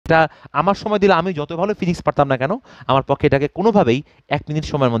এটা আমার সময় দিলে আমি যত ভালো ফিজিক্স পারতাম না কেন আমার পক্ষে এটাকে কোনোভাবেই 1 মিনিট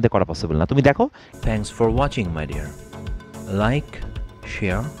সময়ের মধ্যে করা পসিবল না। তুমি দেখো। Thanks for watching my dear. Like,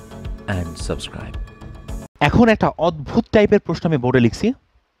 share and subscribe. এখন একটা অদ্ভুত টাইপের প্রশ্ন আমি বোর্ডে লিখছি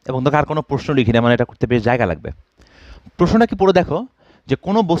এবং দেখো আর কোনো প্রশ্ন লিখি না, মানে এটা করতে বেশ জায়গা লাগবে। প্রশ্নটা কি পড়ে দেখো যে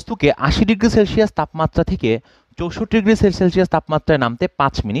কোনো বস্তুকে 80 ডিগ্রি সেলসিয়াস তাপমাত্রা থেকে 64 ডিগ্রি সেলসিয়াস তাপমাত্রায় নামতে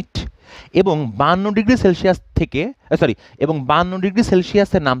 5 মিনিট এবং 52 ডিগ্রি সেলসিয়াস থেকে এবং 52 ডিগ্রি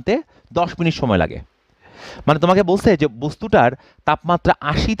সেলসিয়াসে নামতে 10 মিনিট সময় লাগে। মানে তোমাকে বলছে যে বস্তুটার তাপমাত্রা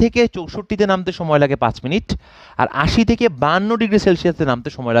 80 থেকে 64তে নামতে সময় লাগে 5 মিনিট আর 80 থেকে 52 ডিগ্রি সেলসিয়াসে নামতে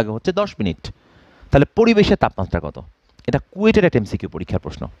সময় লাগে হচ্ছে 10 মিনিট। তাহলে পরিবেশের তাপমাত্রা কত? এটা কুয়েটের একটা এমসিকিউ পরীক্ষার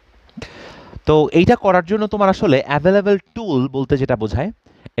প্রশ্ন। তো এইটা করার জন্য তোমার আসলে অ্যাভেলেবল টুল বলতে যেটা বোঝায়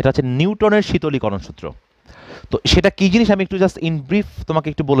এটা হচ্ছে নিউটনের শীতলীকরণ সূত্র। তো সেটা কি জিনিস আমি একটু জাস্ট ইন ব্রিফ তোমাকে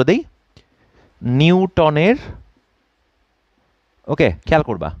একটু বলে দেই। নিউটনের, ওকে খেয়াল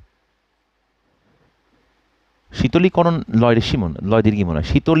করবা, শীতলীকরণ লয় দীর্ঘিমন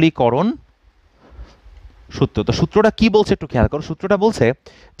শীতলীকরণ সূত্র। তো সূত্রটা কি বলছে একটু খেয়াল করো। সূত্রটা বলছে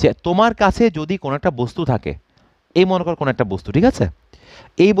যে তোমার কাছে যদি কোনো একটা বস্তু থাকে, এই মনে করো কোনো একটা বস্তু, ঠিক আছে,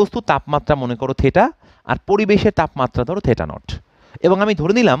 এই বস্তু তাপমাত্রা মনে করো থিটা আর পরিবেশের তাপমাত্রা ধরো থিটা নট, এবং আমি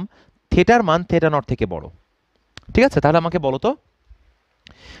ধরে নিলাম থিটার মান থিটা নট থেকে বড়, ঠিক আছে। তাহলে আমাকে বলো তো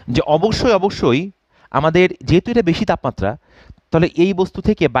যে অবশ্যই আমাদের যেহেতু এটা বেশি তাপমাত্রা, তাহলে এই বস্তু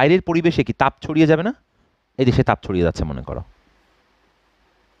থেকে বাইরের পরিবেশে কি তাপ ছড়িয়ে যাবে না? এই দেশে তাপ ছড়িয়ে যাচ্ছে মনে করো,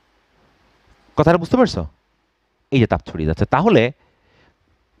 কথাটা বুঝতে পারছো? এই যে তাপ ছড়িয়ে যাচ্ছে, তাহলে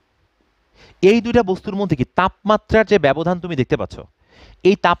এই দুইটা বস্তুর মধ্যে কি তাপমাত্রার যে ব্যবধান তুমি দেখতে পাচ্ছ,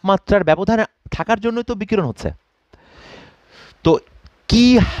 এই তাপমাত্রার ব্যবধান থাকার জন্যই তো বিকিরণ হচ্ছে। তো কি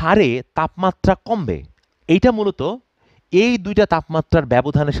হারে তাপমাত্রা কমবে এইটা মূলত এই দুইটা তাপমাত্রার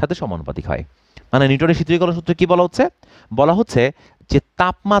ব্যবধানের সাথে সমানুপাতিক হয়। মানে নিউটনের শীতলীকরণ সূত্রে কি বলা হচ্ছে যে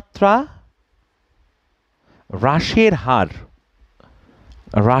তাপমাত্রা হ্রাসের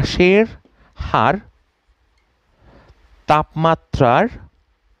হার তাপমাত্রার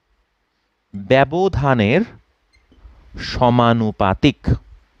ব্যবধানের সমানুপাতিক।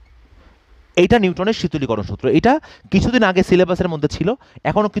 এইটা নিউটনের শীতলীকরণ সূত্র। এটা কিছুদিন আগে সিলেবাসের মধ্যে ছিল,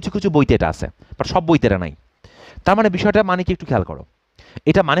 এখনো কিছু কিছু বইতে এটা আছে, বাট সব বইতে এটা নাই। তার মানে বিষয়টা মানে কি একটু খেয়াল করো।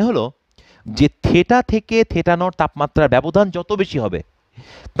 এটা মানে হলো যে থিটা থেকে থিটা নট তাপমাত্রার ব্যবধান যত বেশি হবে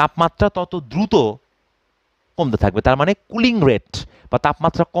তাপমাত্রা তত দ্রুত কমতে থাকবে। তার মানে কুলিং রেট বা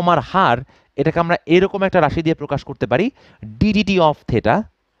তাপমাত্রা কমার হার, এটাকে আমরা এরকম একটা রাশি দিয়ে প্রকাশ করতে পারি, ডিডিটি অফ থিটা।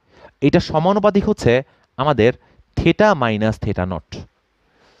 এটা সমানুপাতিক হচ্ছে আমাদের থিটা মাইনাস থিটা নট।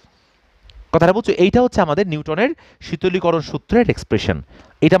 কথাটা বুঝছো? এইটা হচ্ছে আমাদের নিউটনের শীতলীকরণ সূত্রের এক্সপ্রেশন।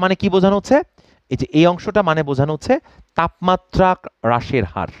 এটা মানে কি বোঝানো হচ্ছে? এই যে এই অংশটা মানে বোঝানো হচ্ছে তাপমাত্রা হ্রাসের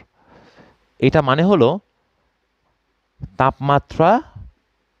হার। এটা মানে হলো তাপমাত্রা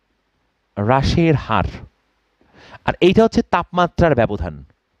হ্রাসের হার, আর এইটা হচ্ছে তাপমাত্রার ব্যবধান।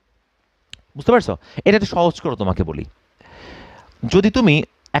 বুঝতে পারছো? এটা একটু সহজ করো তোমাকে বলি। যদি তুমি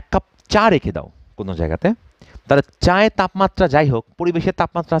 1 কাপ চা রেখে দাও কোনো জায়গাতে, তাহলে চায়ের তাপমাত্রা যাই হোক, পরিবেশের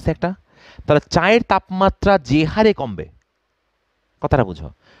তাপমাত্রা আছে একটা, তাহলে চায়ের তাপমাত্রা যে হারে কমবে, কথাটা বুঝো,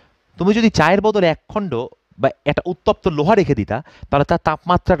 তুমি যদি চায়ের বদলে 1 খণ্ড বা একটা উত্তপ্ত লোহা রেখে দিতা তাহলে তার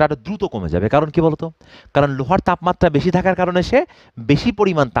তাপমাত্রাটা আরো দ্রুত কমে যাবে। কারণ কি বলতো? কারণ লোহার তাপমাত্রা বেশি থাকার কারণে সে বেশি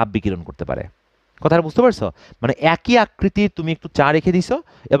পরিমাণ তাপ বিকিরণ করতে পারে। কথাটা বুঝতে পারছো? মানে একই আকৃতির তুমি একটু চা রেখে দিছো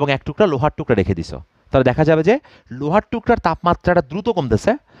এবং এক টুকরা লোহার টুকরা রেখে দিছো, তাহলে দেখা যাবে যে লোহার টুকরার তাপমাত্রাটা দ্রুত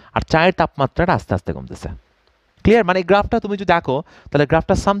কমতেছে আর চায়ের তাপমাত্রাটা আস্তে আস্তে কমতেছে। ক্লিয়ার? মানে গ্রাফটা তুমি যদি আঁকো তাহলে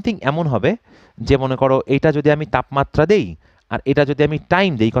গ্রাফটা সামথিং এমন হবে যে মনে করো এইটা যদি আমি তাপমাত্রা দেই আর এটা যদি আমি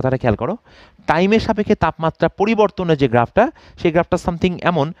টাইম দেই, কথাটা খেয়াল করো, টাইমের সাপেক্ষে তাপমাত্রা পরিবর্তনের যে গ্রাফটা, সেই গ্রাফটা সামথিং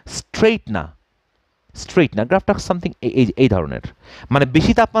এমন, স্ট্রেইট না, গ্রাফটা সামথিং এই ধরনের। মানে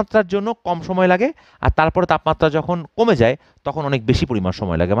বেশি তাপমাত্রার জন্য কম সময় লাগে আর তারপরে তাপমাত্রা যখন কমে যায় তখন অনেক বেশি পরিমাণ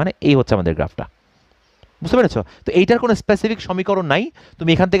সময় লাগে। মানে এই হচ্ছে আমাদের গ্রাফটা। বুঝতে পেরেছ? তো এইটার কোনো স্পেসিফিক সমীকরণ নাই, তুমি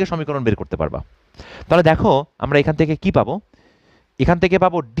এখান থেকে সমীকরণ বের করতে পারবা। তাহলে দেখো আমরা এখান থেকে কি পাবো? এখান থেকে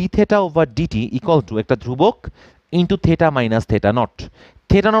পাবো D theta over DT equal to একটা ধ্রুবক into theta minus theta not.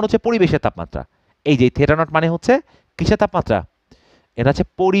 Theta not হচ্ছে পরিবেশের তাপমাত্রা। এই যে থেটা নট মানে হচ্ছে কিসের তাপমাত্রা? এটা হচ্ছে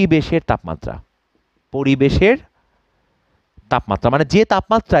পরিবেশের তাপমাত্রা। পরিবেশের তাপমাত্রা মানে যে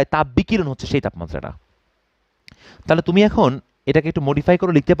তাপমাত্রায় তাপ বিকিরণ হচ্ছে সেই তাপমাত্রাটা। তাহলে তুমি এখন এটাকে একটু মডিফাই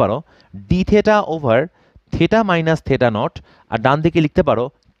করে লিখতে পারো D theta over theta minus theta not, আর ডান দিকে লিখতে পারো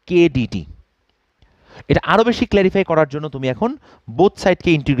কে ডিটি। এটা আরো বেশি ক্ল্যারিফাই করার জন্য তুমি এখন বোথ সাইডকে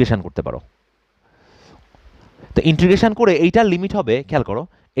ইন্টিগ্রেশন করতে পারো। তো ইন্টিগ্রেশন করে এইটার লিমিট হবে, খেয়াল করো,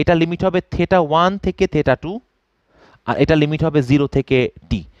 এটা লিমিট হবে থেটা 1 থেকে থেটা 2 আর এটা লিমিট হবে 0 থেকে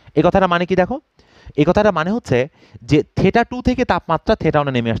টি। এই কথাটা মানে কি দেখো, এই কথাটা মানে হচ্ছে যে থেটা 2 থেকে তাপমাত্রা থেটা 1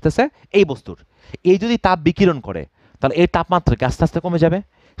 নেমে আসতেছে এই বস্তুর, এই যদি তাপ বিকিরণ করে তাহলে এর তাপমাত্রা কি আস্তে আস্তে কমে যাবে,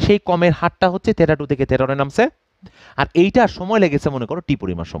 সেই কমের হারটা হচ্ছে থেটা 2 থেকে থেটা 1 নামছে, আর এইটার সময় লেগেছে মনে করো টি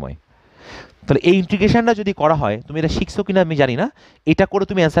পরিমাণ সময়। তাহলে এই ইন্টিগ্রেশনটা যদি করা হয়, তুমি এটা শিখছো কিনা আমি জানি না, এটা করে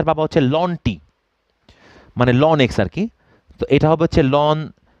তুমি অ্যান্সার পাবা হচ্ছে লন টি মানে লন এক্স আর কি। তো এটা হবে হচ্ছে loan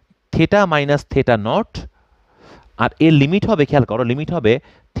theta minus theta not, আর এর লিমিট হবে, খেয়াল করো, লিমিট হবে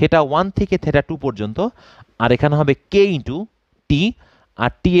থেটা 1 থেকে থেটা 2 পর্যন্ত, আর এখানে হবে কে ইন্টু টি,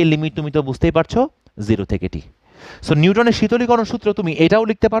 আর টি এর লিমিট তুমি তো বুঝতেই পারছো 0 থেকে টি। সো নিউটনের শীতলীকরণ সূত্র তুমি এটাও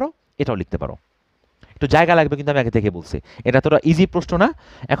লিখতে পারো, এটাও লিখতে পারো, একটু জায়গা লাগবে কিন্তু আমি আগে থেকে বলছি এটা তোরা ইজি প্রশ্ন না।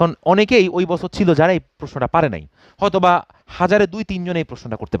 এখন অনেকেই ওই বছর ছিল যারা এই প্রশ্নটা পারে নাই, হয়তো বা 1000-এ 2-3 জন এই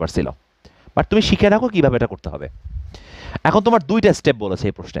প্রশ্নটা করতে পারছিল, বাট তুমি শিখে রাখো কিভাবে এটা করতে হবে। এখন তোমার 2টা স্টেপ বলেছে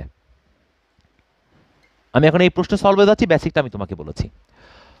এই প্রশ্নে, আমি এখন এই প্রশ্ন সলভে যাচ্ছি, বেসিকটা আমি তোমাকে বলেছি।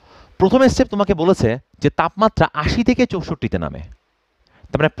 প্রথম স্টেপ তোমাকে বলেছে যে তাপমাত্রা 80 থেকে 64-তে নামে,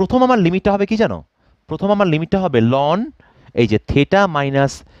 তার মানে প্রথম আমার লিমিটটা হবে কি জানো, প্রথম আমার লিমিটটা হবে লন এই যে থেটা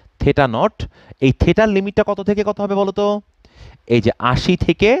মাইনাস থেটা নট, এই থেটার লিমিটটা কত থেকে কত হবে বলো তো, এই যে 80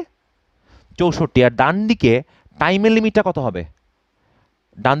 থেকে 64, আর ডান দিকে টাইমের লিমিটটা কত হবে,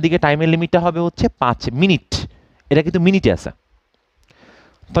 ডান দিকে টাইমের লিমিটটা হবে হচ্ছে 5 মিনিট, এটা কিন্তু মিনিটে আছে।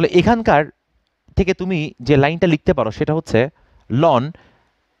 তাহলে এখানকার থেকে তুমি যে লাইনটা লিখতে পারো সেটা হচ্ছে লন,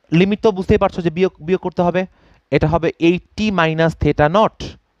 লিমিট তো বুঝতেই পারছো যে বিয়োগ বিয়োগ করতে হবে, এটা হবে 80 minus theta not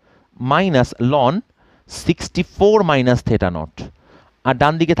minus loan 64 minus theta not, আর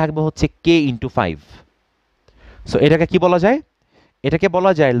ডান দিকে থাকবে হচ্ছে কে ইন্টু 5। সো এটাকে কি বলা যায়, এটাকে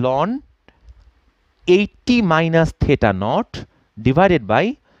বলা যায় loan 80 minus theta not divided by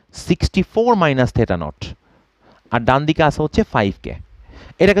 64 minus theta not, আর ডান দিকে আসা হচ্ছে 5কে।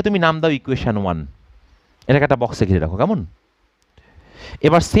 এটাকে তুমি নাম দাও ইকুয়েশন 1, এটাকে একটা বক্সে ঘিরে রাখো কেমন।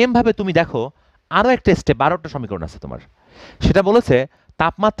 এবার সেম ভাবে তুমি দেখো আরো একটা স্টেপ, 12টা সমীকরণ আছে তোমার, সেটা বলেছে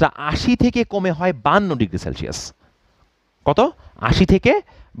তাপমাত্রা 80 থেকে কমে হয় 52 ডিগ্রি সেলসিয়াস। কত, 80 থেকে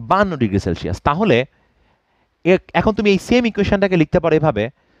 52 ডিগ্রি সেলসিয়াস। তাহলে এখন তুমি এই সেম ইকুয়েশনটাকে লিখতে পারো এভাবে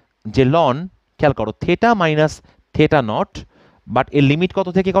যে লন, খেয়াল করো, theta minus theta not, but এর লিমিট কত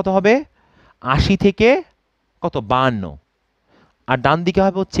থেকে কত হবে, 80 থেকে কত 52, আর ডান দিকে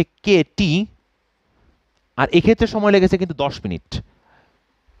হবে হচ্ছে কে টি, আর এক্ষেত্রে সময় লেগেছে কিন্তু 10 মিনিট,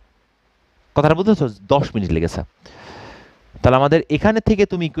 কথাটা বুঝতেছো, 10 মিনিট লেগেছে। তাহলে আমাদের এখানে থেকে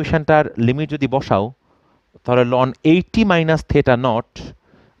তুমি ইকুয়েশনটার লিমিট যদি বসাও, তাহলে loan 80 minus theta not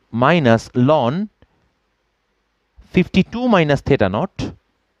minus loan 52 minus theta not,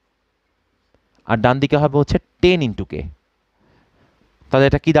 আর ডান দিকে হবে হচ্ছে 10 ইন্টু কে। তাহলে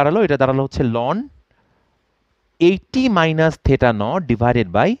এটা কি দাঁড়ালো, এটা দাঁড়ালো হচ্ছে loan 80 minus theta not divided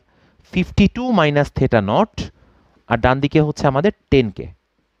by 52 minus theta not, আর ডান দিকে হচ্ছে আমাদের 10কে।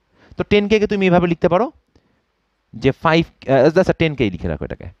 তো 10কে তুমি এভাবে লিখতে পারো যে 5, আচ্ছা 10কে লিখে রাখো,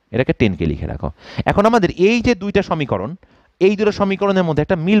 এটাকে 10কে লিখে রাখো। এখন আমাদের এই যে দুইটা সমীকরণ, এই দুটো সমীকরণের মধ্যে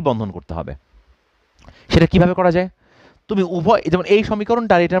একটা মিল বন্ধন করতে হবে। সেটা কিভাবে করা যায়, তুমি উভয়, যেমন এই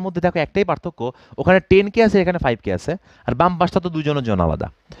সমীকরণটা আর এটার মধ্যে দেখো একটাই পার্থক্য, ওখানে 10কে আছে, এখানে 5কে আছে, আর বাম পাশটা তো দুজনের জন্য আলাদা।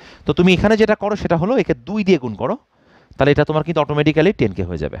 তো তুমি এখানে যেটা করো সেটা হলো একে 2 দিয়ে গুণ করো, তাহলে এটা তোমার কিন্তু অটোমেটিক্যালি 10কে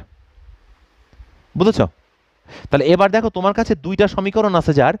হয়ে যাবে, বুঝেছো। তাহলে এবার দেখো তোমার কাছে দুইটা সমীকরণ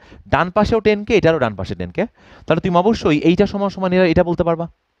আছে, যার ডান পাশেও 10কে, এটারও ডান পাশে 10কে, তাহলে তুমি অবশ্যই এইটা সমান সমান এটা বলতে পারবা।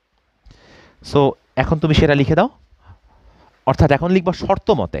 সো এখন তুমি সেটা লিখে দাও, অর্থাৎ এখন লিখবা শর্ত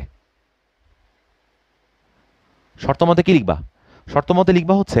মতে। শর্ত মতে কি লিখবা, শর্ত মতে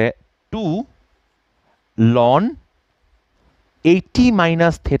লিখবা হচ্ছে 2 loan 80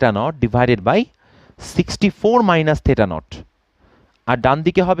 minus theta not divided by 64 minus theta not, আর ডান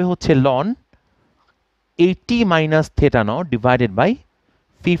দিকে হবে হচ্ছে loan 80 minus theta not divided by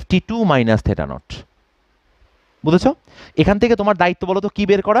 52 minus theta not. বুঝেছ, এখান থেকে তোমার দায়িত্ব বলো তো কি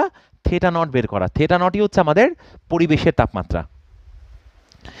বের করা, থেটা নট বের করা। থেটা নটই হচ্ছে আমাদের পরিবেশের তাপমাত্রা।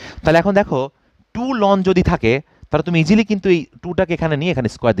 তাহলে এখন দেখো 2 লন যদি থাকে, তাহলে তুমি ইজিলি কিন্তু এই 2টাকে এখানে নিয়ে এখানে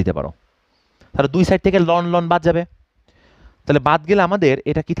স্কোয়ার দিতে পারো, তাহলে দুই সাইড থেকে লন লন বাদ যাবে। তাহলে বাদ গেলে আমাদের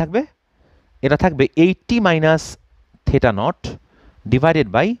এটা কি থাকবে, এটা থাকবে 80 minus theta not divided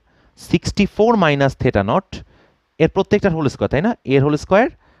by 64 minus theta not, এর প্রত্যেকটার হোল স্কোয়ার, তাই না, এর হোল স্কোয়ার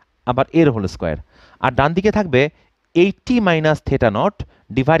আবার এর হোল স্কোয়ার, আর ডান দিকে থাকবে 80 minus theta not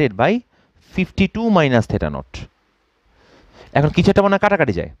divided by 52 minus theta not. এখন কিছু একটা মনে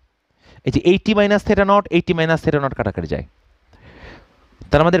কাটাকাটি যায়, এই যে 80 minus theta not 80 minus theta not কাটাকাটি যায়,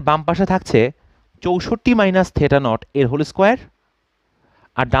 তাহলে আমাদের বাম পাশে থাকছে 64 মাইনাস থেটা নট এর হোল স্কোয়ার,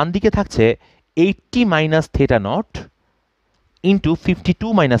 আর ডান দিকে থাকছে 80 minus theta not into 52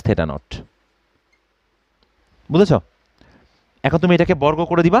 minus theta not. বুঝেছ, এখন তুমি এটাকে বর্গ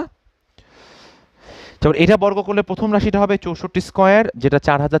করে দিবা, যেমন এটা বর্গ করলে প্রথম রাশিটা হবে 64 স্কোয়ার, যেটা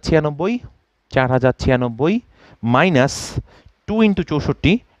 4096 মাইনাস 2 ইন্টু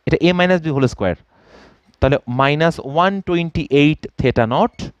 64, এটা a minus B whole square, তাহলে minus 128 theta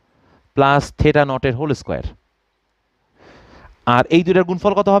not plus theta নটের whole square. আর এই দুটার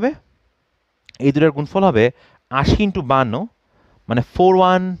গুণফল কত হবে? এই দুটার গুণফল হবে 80 ইন্টু 52, মানে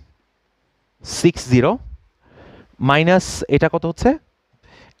 4160 মাইনাস এটা কত হচ্ছে?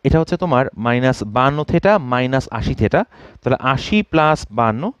 এটা হচ্ছে তোমার মাইনাস 52 থেটা মাইনাস 80 থেটা, তাহলে 80 প্লাস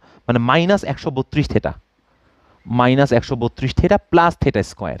 52 মানে minus 132 theta, minus 132 theta plus theta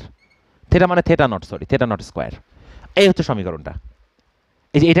square, theta মানে theta not, sorry theta not square. এই হচ্ছে সমীকরণটা।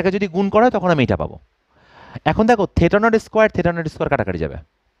 এই যে এটাকে যদি গুণ করা হয় তখন আমি এটা পাবো। এখন দেখো থেটা নট স্কোয়ার কাটাকাটি যাবে,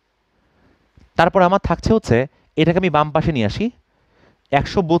 তারপর আমার থাকছে হচ্ছে এটাকে আমি বাম পাশে নিয়ে আসি,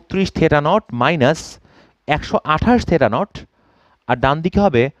 132 theta not minus 128 theta not, আর ডান দিকে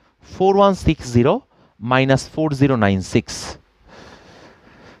হবে 4160 মাইনাস 4096।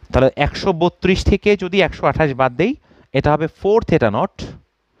 তাহলে 132 থেকে যদি 128 বাদ দেই এটা হবে 4 থেটা নট,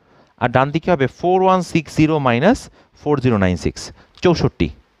 আর ডান দিকে হবে 4160 মাইনাস 4096, 64।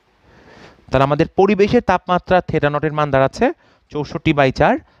 তাহলে আমাদের পরিবেশের তাপমাত্রা থেটা নটের মান দাঁড়াচ্ছে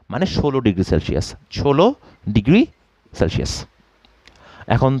 64/4 মানে 16 ডিগ্রি সেলসিয়াস, 16 ডিগ্রি সেলসিয়াস।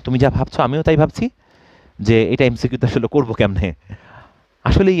 এখন তুমি যা ভাবছো আমিও তাই ভাবছি যে এটা এমসিকিউতে আসলে করবো কেমনে।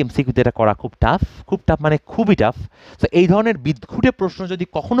 আসলে এই এমসিকিউতে এটা করা খুব টাফ মানে খুবই টাফ। তো এই ধরনের বিদঘুটে প্রশ্ন যদি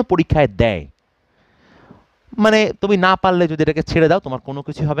কখনো পরীক্ষায় দেয়, মানে তুমি না পারলে যদি এটাকে ছেড়ে দাও তোমার কোনো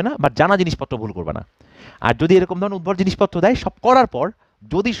কিছু হবে না, বাট জানা জিনিসপত্র ভুল করবে না। আর যদি এরকম ধরনের উদ্ভট জিনিসপত্র দেয় সব করার পর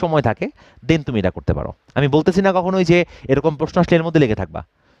যদি সময় থাকে দেন তুমি এটা করতে পারো। আমি বলতেছি না কখনোই যে এরকম প্রশ্ন আসলে এর মধ্যে লেগে থাকবা।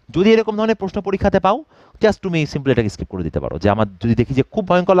 যদি এরকম ধরনের প্রশ্ন পরীক্ষাতে পাও জাস্ট তুমি সিম্পল এটাকে স্কিপ করে দিতে পারো, যে আমার যদি দেখি যে খুব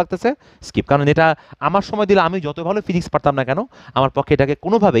ভয়ঙ্কর লাগতেছে স্কিপ। কারণ এটা আমার সময় দিলে আমি যত ভালো ফিজিক্স পারতাম না কেন আমার পক্ষে এটাকে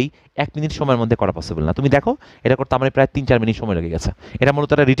কোনোভাবেই 1 মিনিট সময়ের মধ্যে করা পসিবল না। তুমি দেখো এটা করতে আমার প্রায় 3-4 মিনিট সময় লেগে গেছে। এটা মূলত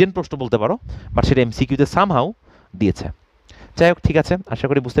একটা রিটেন প্রশ্ন বলতে পারো, বাট সেটা এমসিকিউতে সামহাউ দিয়েছে। যাই হোক, ঠিক আছে, আশা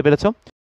করি বুঝতে পেরেছো।